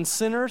collectors and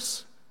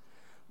sinners,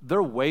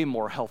 they're way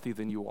more healthy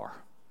than you are.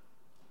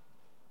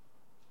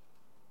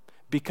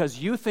 Because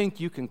you think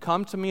you can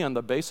come to me on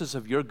the basis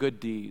of your good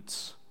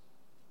deeds,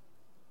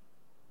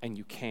 and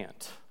you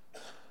can't.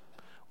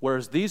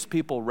 Whereas these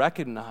people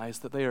recognize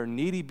that they are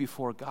needy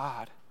before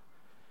God,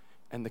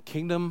 and the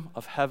kingdom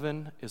of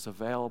heaven is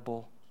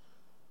available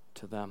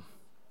to them.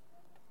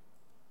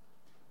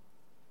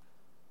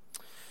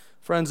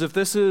 Friends, if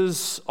this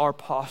is our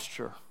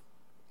posture,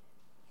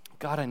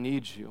 God, I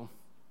need you.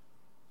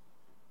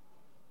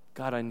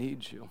 God, I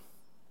need you.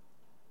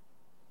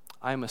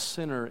 I am a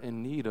sinner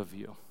in need of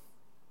you.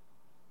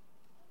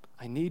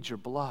 I need your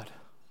blood.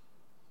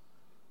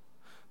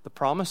 The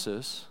promise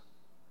is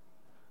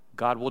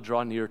God will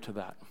draw near to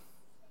that.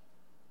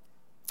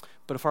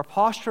 But if our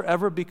posture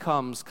ever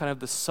becomes kind of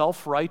the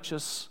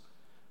self-righteous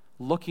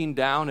looking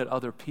down at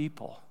other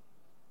people,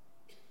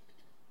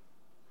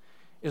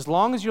 as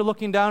long as you're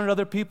looking down at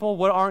other people,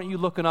 what aren't you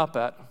looking up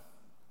at?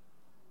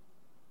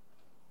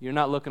 You're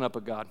not looking up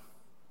at God.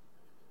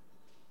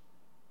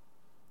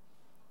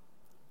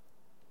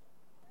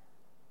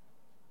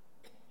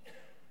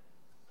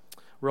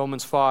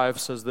 Romans 5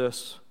 says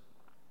this,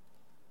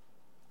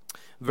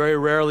 very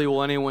rarely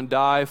will anyone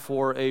die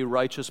for a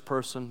righteous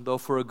person, though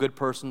for a good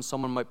person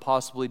someone might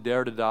possibly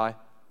dare to die.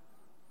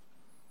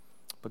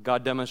 But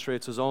God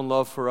demonstrates his own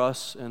love for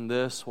us in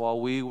this: while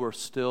we were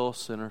still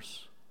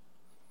sinners,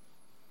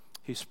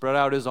 he spread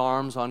out his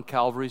arms on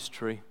Calvary's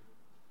tree.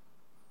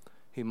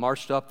 He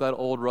marched up that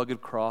old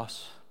rugged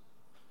cross.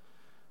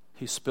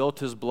 He spilt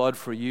his blood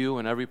for you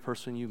and every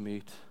person you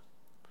meet.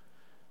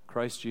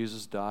 Christ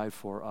Jesus died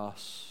for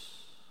us.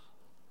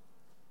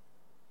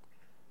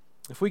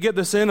 If we get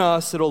this in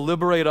us, it'll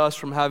liberate us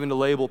from having to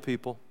label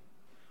people.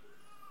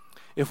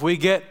 If we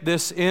get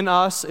this in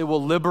us, it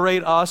will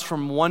liberate us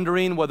from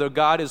wondering whether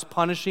God is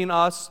punishing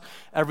us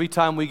every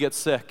time we get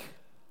sick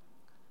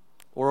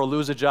or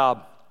lose a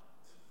job.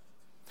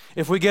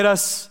 If we get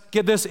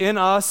this in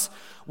us,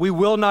 we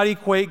will not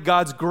equate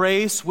God's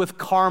grace with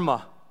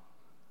karma,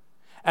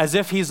 as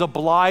if he's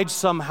obliged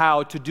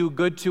somehow to do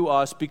good to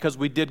us because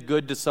we did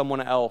good to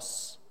someone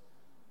else.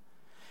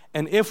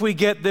 And if we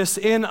get this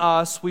in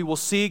us, we will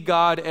see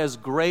God as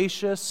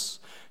gracious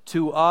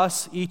to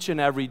us each and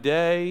every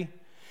day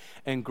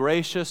and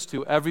gracious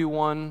to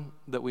everyone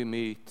that we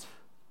meet.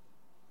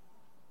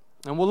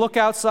 And we'll look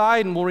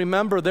outside and we'll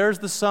remember there's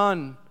the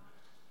sun.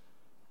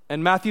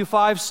 And Matthew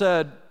 5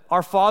 said,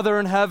 our Father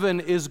in heaven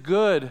is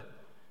good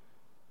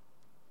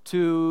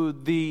to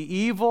the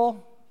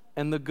evil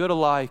and the good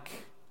alike.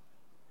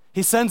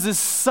 He sends his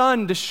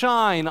sun to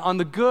shine on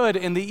the good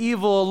and the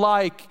evil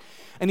alike.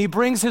 And he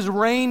brings his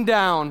rain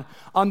down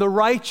on the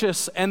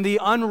righteous and the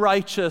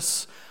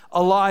unrighteous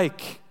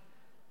alike.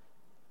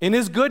 In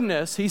his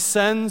goodness, he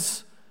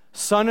sends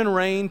sun and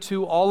rain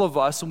to all of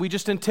us. And we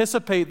just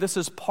anticipate this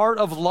is part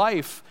of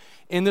life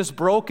in this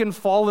broken,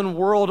 fallen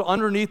world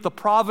underneath the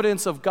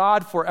providence of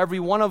God for every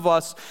one of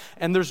us.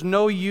 And there's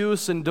no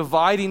use in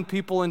dividing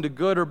people into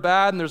good or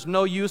bad. And there's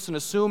no use in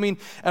assuming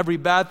every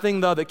bad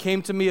thing, though, that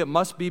came to me, it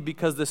must be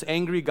because this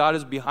angry God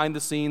is behind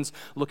the scenes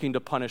looking to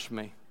punish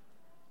me.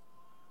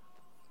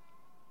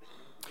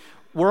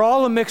 We're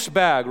all a mixed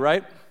bag,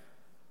 right?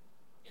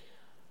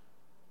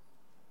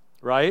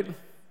 Right?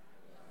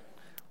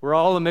 We're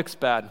all a mixed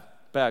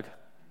bag.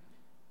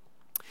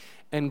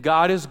 And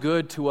God is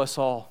good to us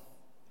all.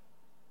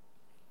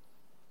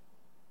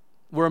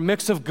 We're a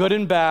mix of good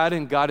and bad,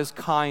 and God is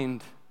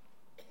kind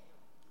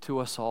to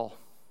us all.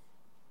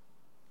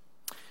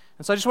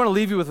 And so I just want to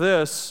leave you with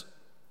this.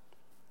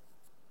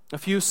 A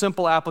few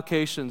simple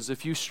applications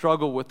if you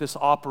struggle with this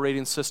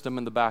operating system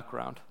in the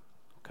background.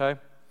 Okay?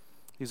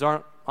 These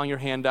aren't on your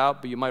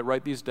handout, but you might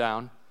write these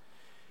down.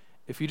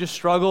 If you just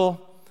struggle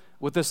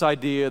with this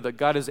idea that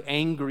God is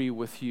angry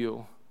with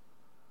you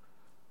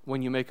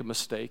when you make a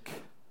mistake,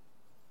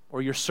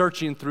 or you're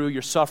searching through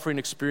your suffering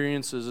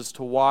experiences as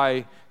to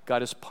why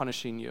God is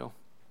punishing you,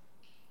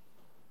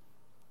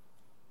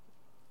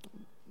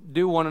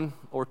 do one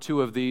or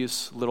two of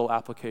these little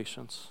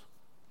applications.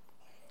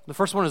 The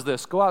first one is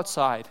this: go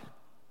outside.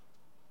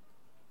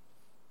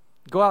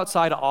 Go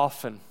outside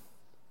often.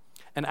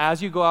 And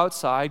as you go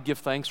outside, give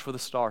thanks for the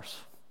stars.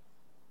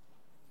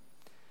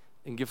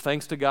 And give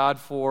thanks to God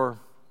for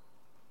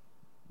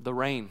the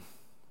rain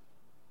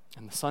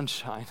and the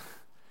sunshine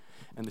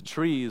and the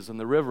trees and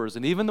the rivers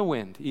and even the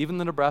wind, even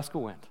the Nebraska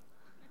wind.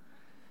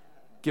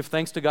 Give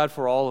thanks to God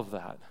for all of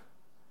that,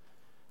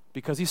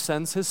 because he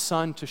sends his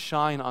sun to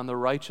shine on the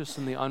righteous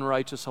and the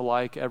unrighteous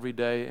alike every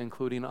day,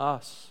 including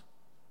us.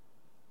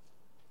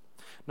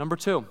 Number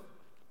 2,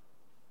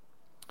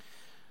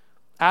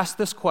 ask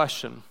this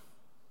question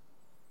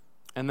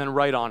and then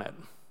write on it.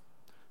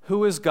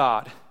 Who is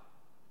God?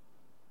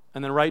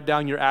 And then write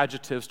down your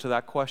adjectives to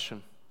that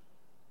question.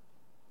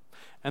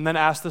 And then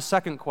ask the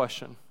second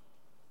question.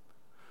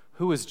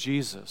 Who is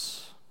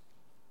Jesus?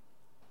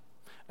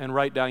 And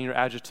write down your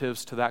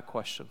adjectives to that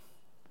question.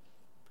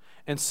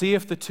 And see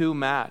if the two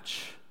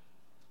match.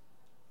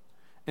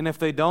 And if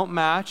they don't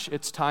match,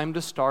 it's time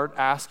to start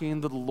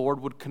asking that the Lord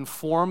would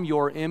conform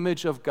your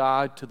image of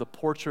God to the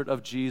portrait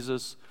of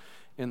Jesus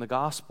in the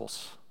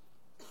Gospels.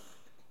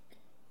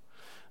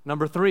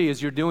 Number 3,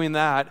 as you're doing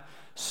that,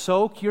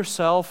 soak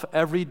yourself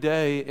every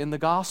day in the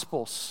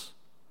Gospels.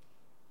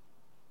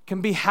 It can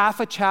be half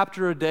a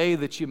chapter a day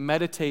that you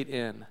meditate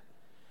in.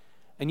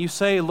 And you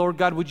say, Lord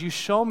God, would you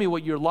show me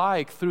what you're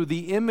like through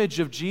the image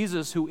of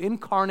Jesus who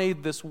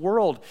incarnated this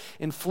world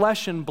in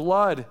flesh and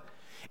blood?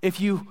 If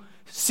you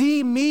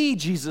see me,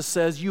 Jesus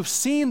says, you've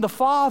seen the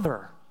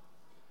Father.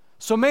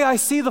 So may I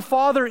see the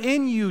Father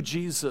in you,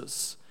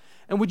 Jesus.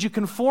 And would you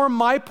conform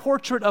my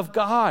portrait of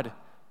God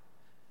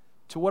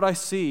to what I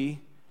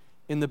see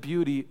in the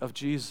beauty of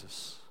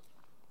Jesus?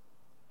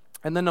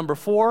 And then number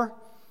 4,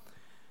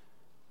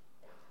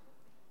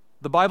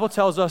 the Bible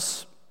tells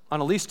us on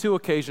at least 2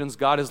 occasions,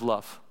 God is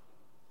love.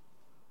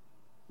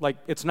 Like,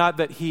 it's not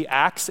that he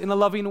acts in a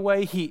loving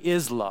way, he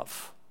is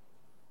love.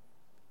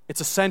 It's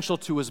essential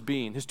to his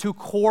being. His 2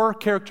 core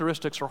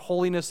characteristics are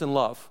holiness and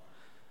love.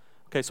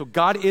 Okay, so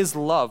God is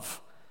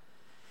love.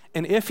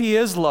 And if he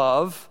is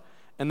love,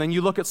 and then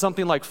you look at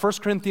something like 1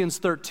 Corinthians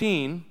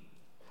 13,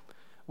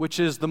 which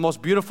is the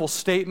most beautiful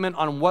statement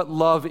on what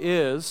love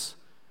is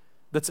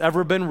that's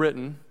ever been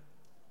written,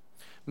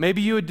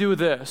 maybe you would do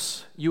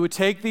this. You would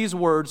take these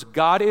words,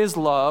 God is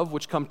love,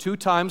 which come 2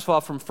 times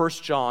from 1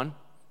 John.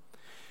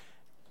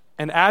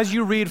 And as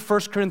you read 1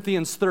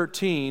 Corinthians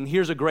 13,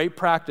 here's a great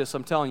practice,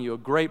 I'm telling you, a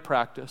great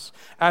practice.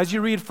 As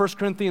you read 1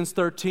 Corinthians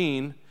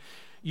 13,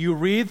 you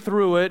read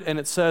through it and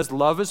it says,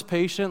 love is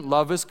patient,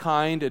 love is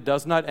kind, it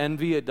does not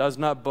envy, it does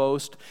not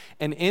boast.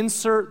 And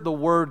insert the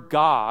word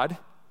God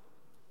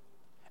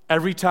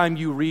every time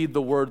you read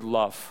the word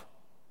love.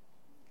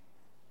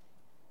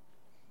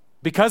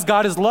 Because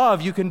God is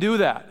love, you can do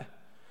that.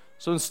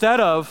 So instead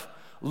of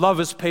love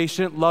is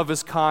patient, love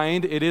is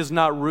kind, it is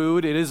not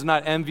rude, it is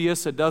not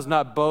envious, it does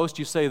not boast,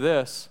 you say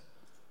this: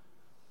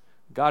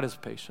 God is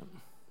patient.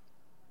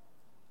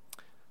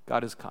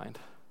 God is kind.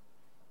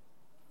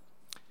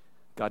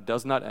 God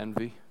does not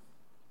envy.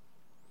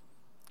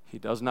 He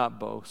does not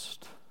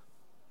boast.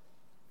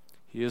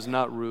 He is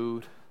not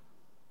rude.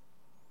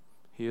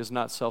 He is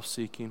not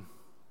self-seeking.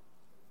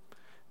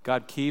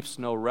 God keeps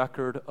no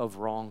record of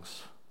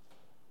wrongs.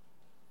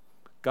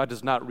 God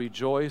does not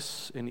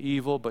rejoice in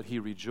evil, but he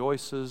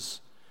rejoices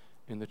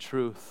in the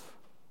truth.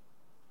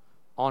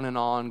 On and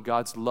on,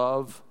 God's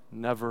love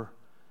never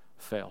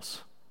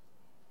fails.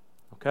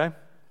 Okay?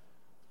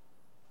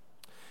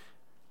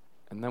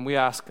 And then we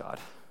ask God,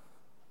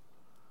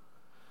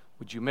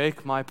 would you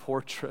make my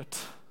portrait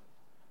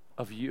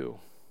of you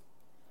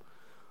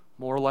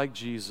more like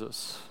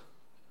Jesus,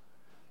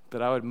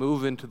 that I would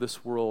move into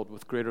this world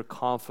with greater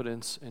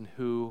confidence in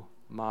who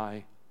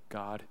my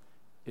God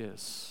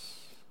is?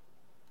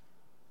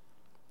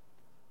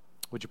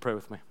 Would you pray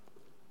with me?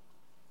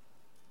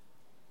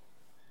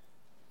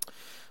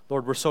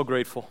 Lord, we're so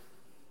grateful.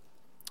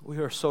 We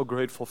are so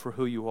grateful for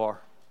who you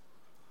are.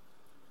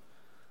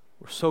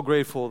 We're so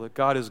grateful that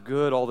God is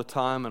good all the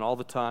time, and all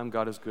the time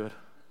God is good.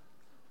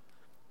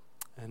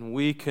 And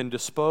we can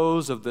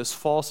dispose of this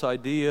false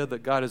idea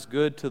that God is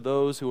good to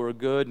those who are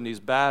good and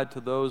he's bad to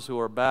those who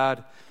are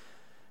bad.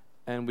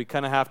 And we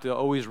kind of have to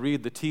always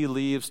read the tea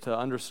leaves to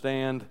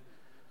understand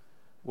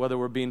whether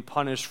we're being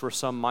punished for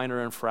some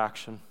minor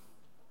infraction.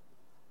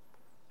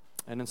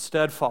 And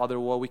instead, Father,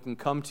 we can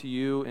come to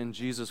you in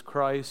Jesus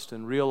Christ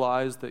and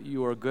realize that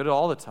you are good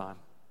all the time,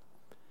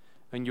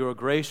 and you are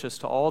gracious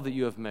to all that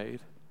you have made,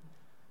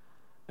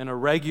 and a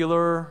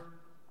regular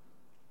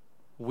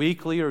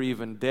weekly or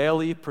even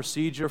daily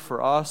procedure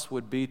for us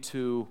would be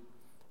to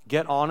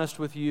get honest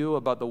with you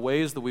about the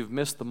ways that we've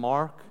missed the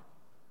mark,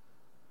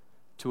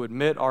 to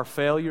admit our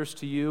failures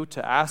to you,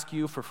 to ask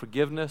you for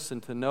forgiveness,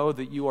 and to know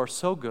that you are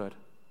so good,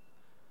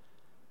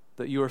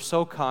 that you are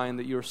so kind,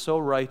 that you are so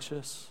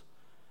righteous,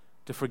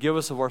 to forgive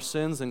us of our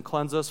sins and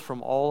cleanse us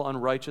from all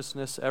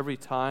unrighteousness every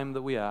time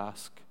that we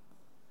ask.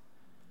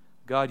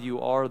 God, you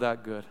are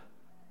that good.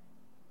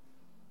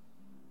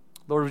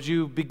 Lord, would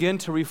you begin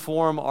to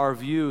reform our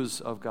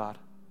views of God?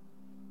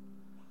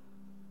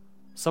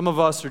 Some of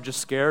us are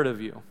just scared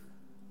of you.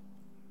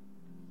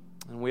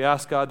 And we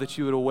ask, God, that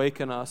you would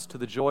awaken us to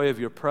the joy of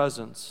your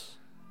presence,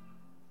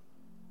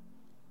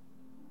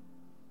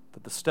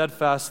 that the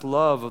steadfast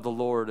love of the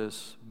Lord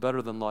is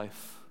better than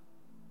life,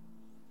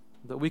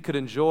 that we could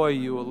enjoy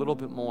you a little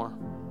bit more,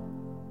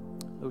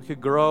 that we could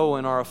grow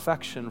in our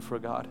affection for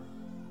God,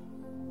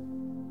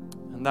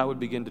 and that would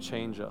begin to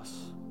change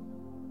us.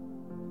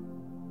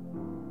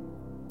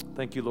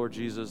 Thank you, Lord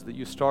Jesus, that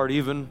you start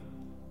even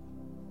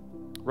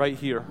right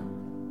here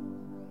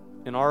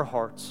in our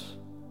hearts.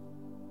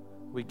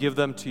 We give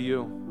them to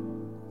you,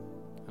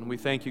 and we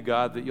thank you,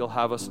 God, that you'll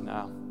have us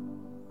now.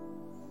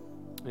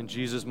 In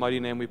Jesus' mighty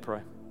name we pray.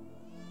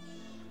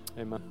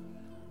 Amen.